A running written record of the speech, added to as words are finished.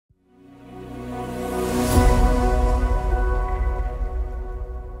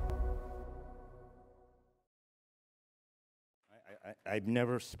I've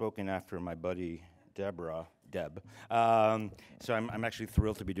never spoken after my buddy Deb. So I'm actually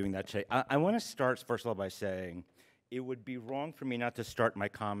thrilled to be doing that today. I want to start, first of all, by saying it would be wrong for me not to start my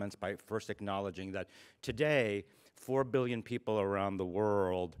comments by first acknowledging that today, 4 billion people around the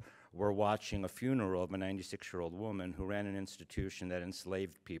world were watching a funeral of a 96-year-old woman who ran an institution that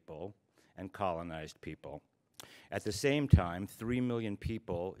enslaved people and colonized people. At the same time, 3 million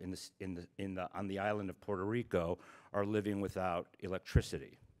people on the island of Puerto Rico are living without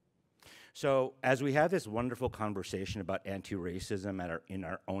electricity. So as we have this wonderful conversation about anti-racism in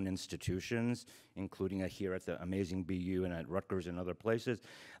our own institutions, including here at the amazing BU and at Rutgers and other places,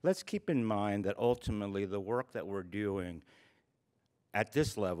 let's keep in mind that ultimately the work that we're doing at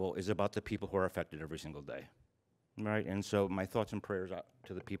this level is about the people who are affected every single day. Right, and so my thoughts and prayers out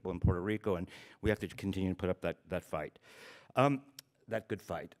to the people in Puerto Rico, and we have to continue to put up that fight, that good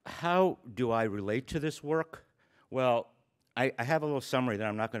fight. How do I relate to this work? Well, I have a little summary that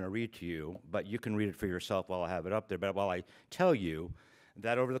I'm not going to read to you, but you can read it for yourself while I have it up there. But while I tell you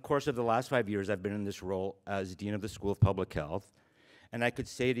that over the course of the last 5 years, I've been in this role as Dean of the School of Public Health, and I could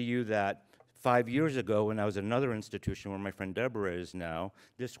say to you that 5 years ago, when I was at another institution where my friend Deborah is now,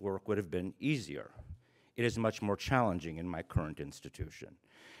 this work would have been easier. It is much more challenging in my current institution.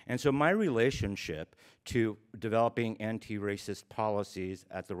 And so my relationship to developing anti-racist policies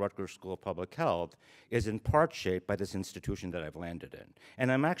at the Rutgers School of Public Health is in part shaped by this institution that I've landed in.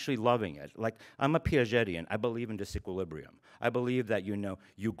 And I'm actually loving it. Like, I'm a Piagetian. I believe in disequilibrium. I believe that,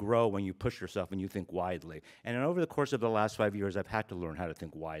 you grow when you push yourself and you think widely. And over the course of the last 5 years, I've had to learn how to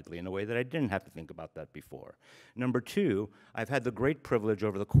think widely in a way that I didn't have to think about that before. Number two, I've had the great privilege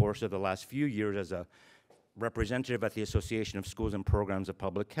over the course of the last few years as a representative at the Association of Schools and Programs of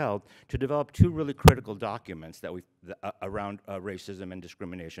Public Health to develop two really critical documents that around racism and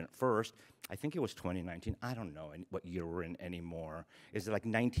discrimination. First, I think it was 2019. I don't know what year we're in anymore. Is it like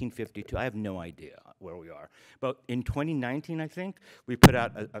 1952? I have no idea where we are. But in 2019, I think, we put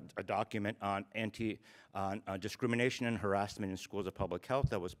out a document on discrimination and harassment in schools of public health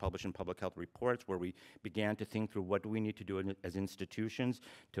that was published in Public Health Reports, where we began to think through what do we need to do as institutions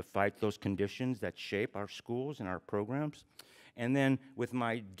to fight those conditions that shape our schools and our programs. And then with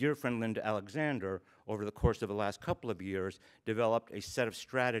my dear friend Linda Alexander, over the course of the last couple of years, developed a set of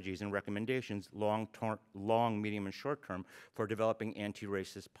strategies and recommendations, long, medium, and short term, for developing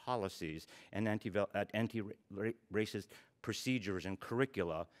anti-racist policies and anti-racist procedures and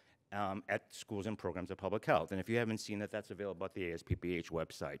curricula at schools and programs of public health. And if you haven't seen that, that's available at the ASPPH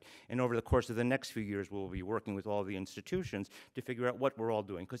website. And over the course of the next few years, we'll be working with all the institutions to figure out what we're all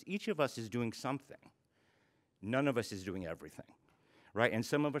doing, because each of us is doing something. None of us is doing everything, right? And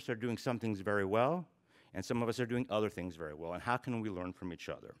some of us are doing some things very well, and some of us are doing other things very well, and how can we learn from each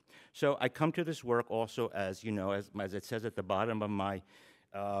other? So I come to this work also as, as it says at the bottom of my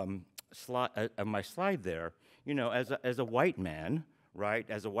slide there, as a white man, right,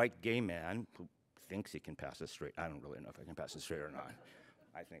 as a white gay man who thinks he can pass as straight. I don't really know if I can pass as straight or not.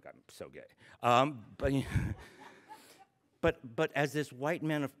 I think I'm so gay. But as this white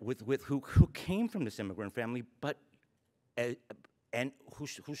man who came from this immigrant family, and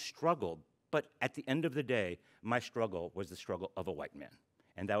who struggled, but at the end of the day, my struggle was the struggle of a white man.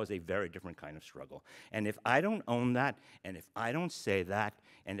 And that was a very different kind of struggle. And if I don't own that, and if I don't say that,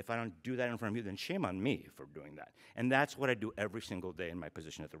 and if I don't do that in front of you, then shame on me for doing that. And that's what I do every single day in my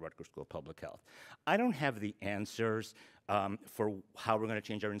position at the Rutgers School of Public Health. I don't have the answers for how we're going to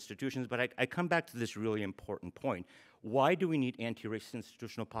change our institutions, but I come back to this really important point. Why do we need anti-racist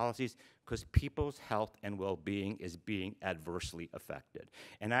institutional policies? Because people's health and well-being is being adversely affected.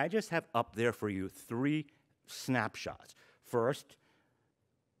 And I just have up there for you 3 snapshots. First,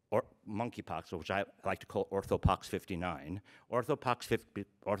 or monkeypox, which I like to call orthopox 59.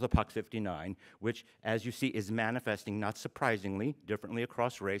 Orthopox 59, which, as you see, is manifesting, not surprisingly, differently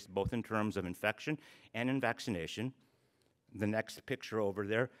across race, both in terms of infection and in vaccination. The next picture over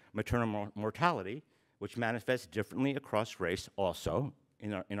there, maternal mortality, which manifests differently across race also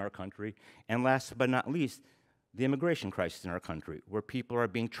in our country. And last but not least, the immigration crisis in our country, where people are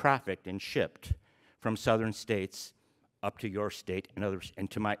being trafficked and shipped from southern states up to your state and others,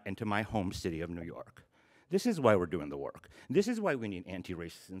 and to my home city of New York. This is why we're doing the work. This is why we need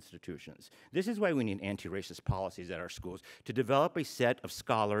anti-racist institutions. This is why we need anti-racist policies at our schools, to develop a set of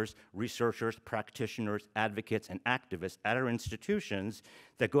scholars, researchers, practitioners, advocates, and activists at our institutions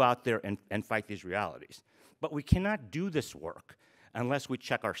that go out there and fight these realities. But we cannot do this work unless we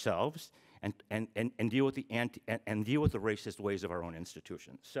check ourselves and deal with the racist ways of our own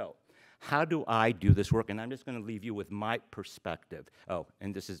institutions. So, how do I do this work? And I'm just going to leave you with my perspective. Oh,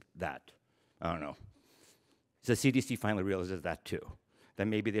 and this is that. I don't know. So CDC finally realizes that too. that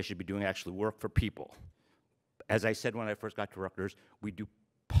maybe they should be doing actually work for people. As I said when I first got to Rutgers, we do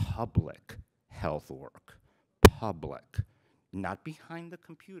public health work. Public. Not behind the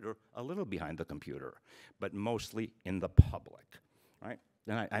computer, a little behind the computer, but mostly in the public, right?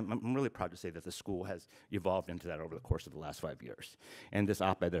 And I'm really proud to say that the school has evolved into that over the course of the last 5 years. And this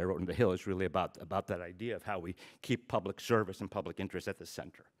op-ed that I wrote in The Hill is really about that idea of how we keep public service and public interest at the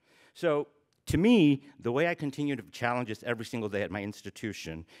center. So to me, the way I continue to challenge this every single day at my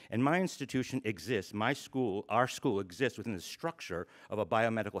institution, and my institution exists, our school exists within the structure of a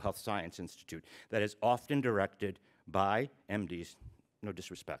biomedical health science institute that is often directed by MDs, no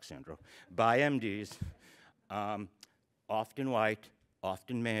disrespect, Sandro, by MDs, often white,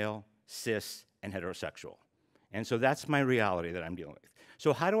 often male, cis, and heterosexual. And so that's my reality that I'm dealing with.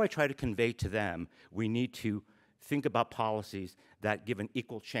 So how do I try to convey to them we need to think about policies that give an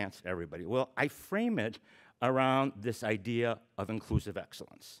equal chance to everybody? Well, I frame it around this idea of inclusive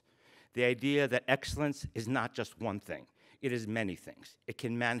excellence. The idea that excellence is not just one thing. It is many things. It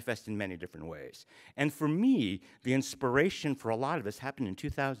can manifest in many different ways. And for me, the inspiration for a lot of this happened in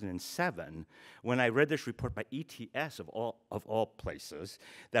 2007 when I read this report by ETS of all places.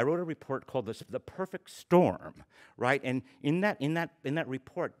 That wrote a report called The Perfect Storm, right? And in that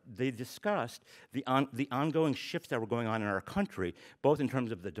report, they discussed the ongoing shifts that were going on in our country, both in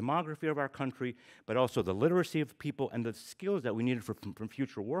terms of the demography of our country, but also the literacy of people and the skills that we needed from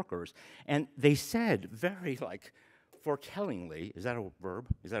future workers. And they said very foretellingly, is that a verb?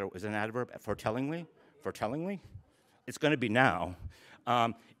 Is it an adverb? Foretellingly? Foretellingly? It's going to be now.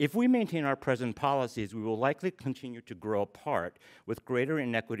 If we maintain our present policies, we will likely continue to grow apart with greater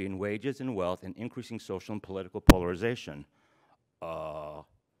inequity in wages and wealth and increasing social and political polarization.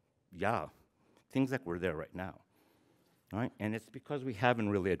 Yeah, things like we're there right now. Right? And it's because we haven't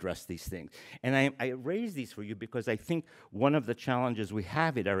really addressed these things. And I raise these for you because I think one of the challenges we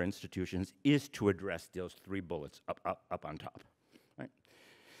have at our institutions is to address those 3 bullets up on top. Right?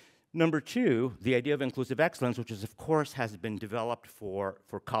 Number 2, the idea of inclusive excellence, which is, of course, has been developed for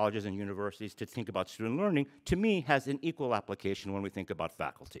colleges and universities to think about student learning, to me has an equal application when we think about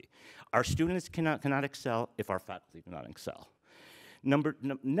faculty. Our students cannot excel if our faculty do not excel.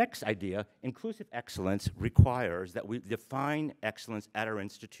 Next idea, inclusive excellence requires that we define excellence at our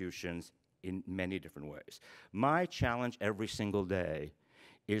institutions in many different ways. My challenge every single day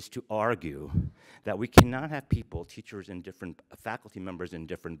is to argue that we cannot have people, teachers and different faculty members in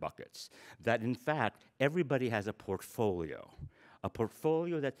different buckets. That in fact, everybody has a portfolio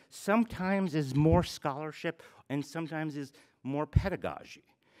that sometimes is more scholarship and sometimes is more pedagogy.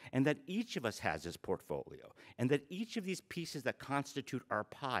 And that each of us has this portfolio, and that each of these pieces that constitute our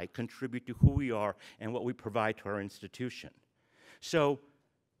pie contribute to who we are and what we provide to our institution. So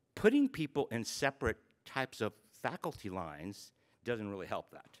putting people in separate types of faculty lines doesn't really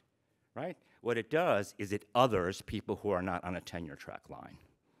help that, right? What it does is it others people who are not on a tenure track line,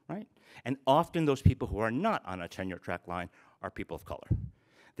 right? And often those people who are not on a tenure track line are people of color.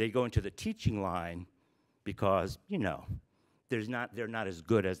 They go into the teaching line because, they're not as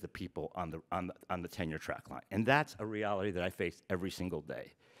good as the people on the tenure track line. And that's a reality that I face every single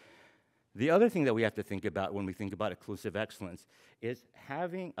day. The other thing that we have to think about when we think about inclusive excellence is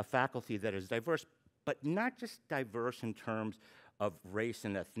having a faculty that is diverse, but not just diverse in terms of race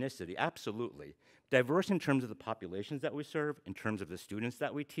and ethnicity, absolutely. Diverse in terms of the populations that we serve, in terms of the students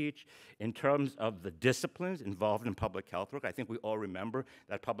that we teach, in terms of the disciplines involved in public health work. I think we all remember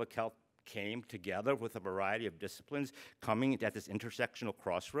that public health came together with a variety of disciplines coming at this intersectional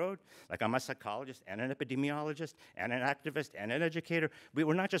crossroad. Like I'm a psychologist and an epidemiologist and an activist and an educator.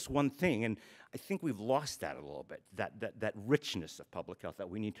 We're not just one thing, and I think we've lost that a little bit, that richness of public health that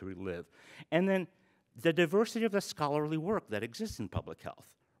we need to relive. And then the diversity of the scholarly work that exists in public health.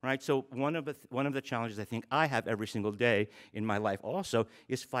 Right, so one of the challenges I think I have every single day in my life also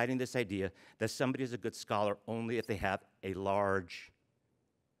is fighting this idea that somebody is a good scholar only if they have a large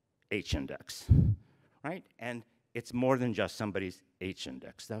H-index, right? And it's more than just somebody's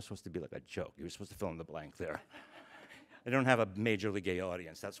H-index. That was supposed to be like a joke. You were supposed to fill in the blank there. I don't have a majorly gay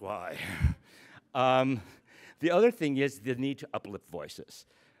audience, that's why. The other thing is the need to uplift voices.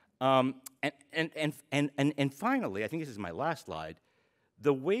 And finally, I think this is my last slide,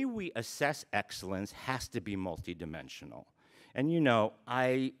 the way we assess excellence has to be multidimensional. And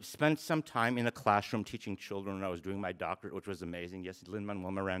I spent some time in a classroom teaching children when I was doing my doctorate, which was amazing. Yes,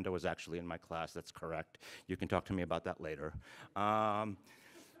 Lin-Manuel Miranda was actually in my class, that's correct. You can talk to me about that later.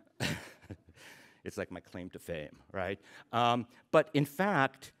 It's like my claim to fame, right? But in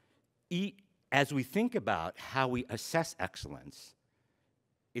fact, as we think about how we assess excellence,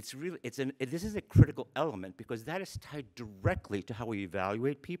 this is a critical element because that is tied directly to how we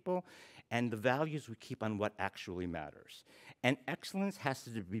evaluate people and the values we keep on what actually matters. And excellence has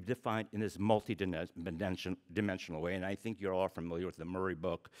to be defined in this multi-dimensional way, and I think you're all familiar with the Murray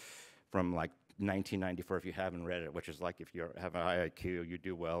book from like 1994, if you haven't read it, which is like if you have an high IQ, you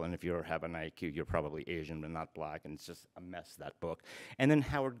do well, and if you have an IQ, you're probably Asian but not black, and it's just a mess, that book. And then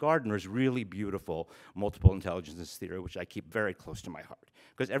Howard Gardner's really beautiful multiple intelligences theory, which I keep very close to my heart,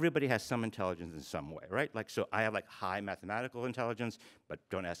 because everybody has some intelligence in some way, right? Like, so I have like high mathematical intelligence, but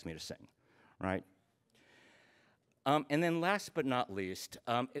don't ask me to sing, right? And then last but not least,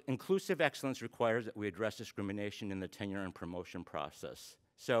 inclusive excellence requires that we address discrimination in the tenure and promotion process.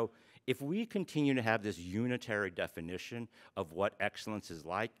 So if we continue to have this unitary definition of what excellence is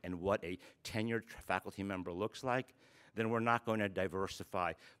like and what a tenured faculty member looks like, then we're not going to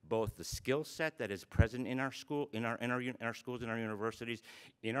diversify both the skill set that is present in our school, in our schools, in our universities,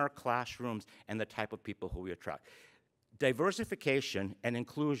 in our classrooms, and the type of people who we attract. Diversification and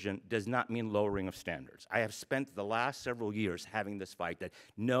inclusion does not mean lowering of standards. I have spent the last several years having this fight that,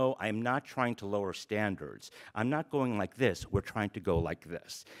 no, I'm not trying to lower standards. I'm not going like this, we're trying to go like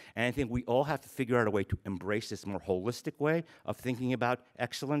this. And I think we all have to figure out a way to embrace this more holistic way of thinking about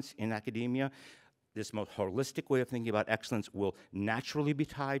excellence in academia. This most holistic way of thinking about excellence will naturally be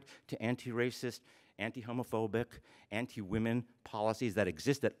tied to anti-racist, anti-homophobic, anti-women policies that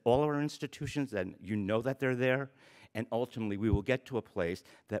exist at all our institutions, and you know that they're there. And ultimately, we will get to a place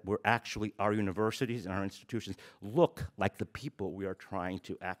that we're actually, our universities and our institutions look like the people we are trying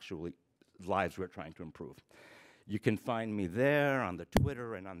to actually, lives we're trying to improve. You can find me there on the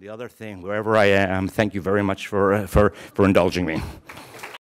Twitter and on the other thing, wherever I am. Thank you very much for indulging me.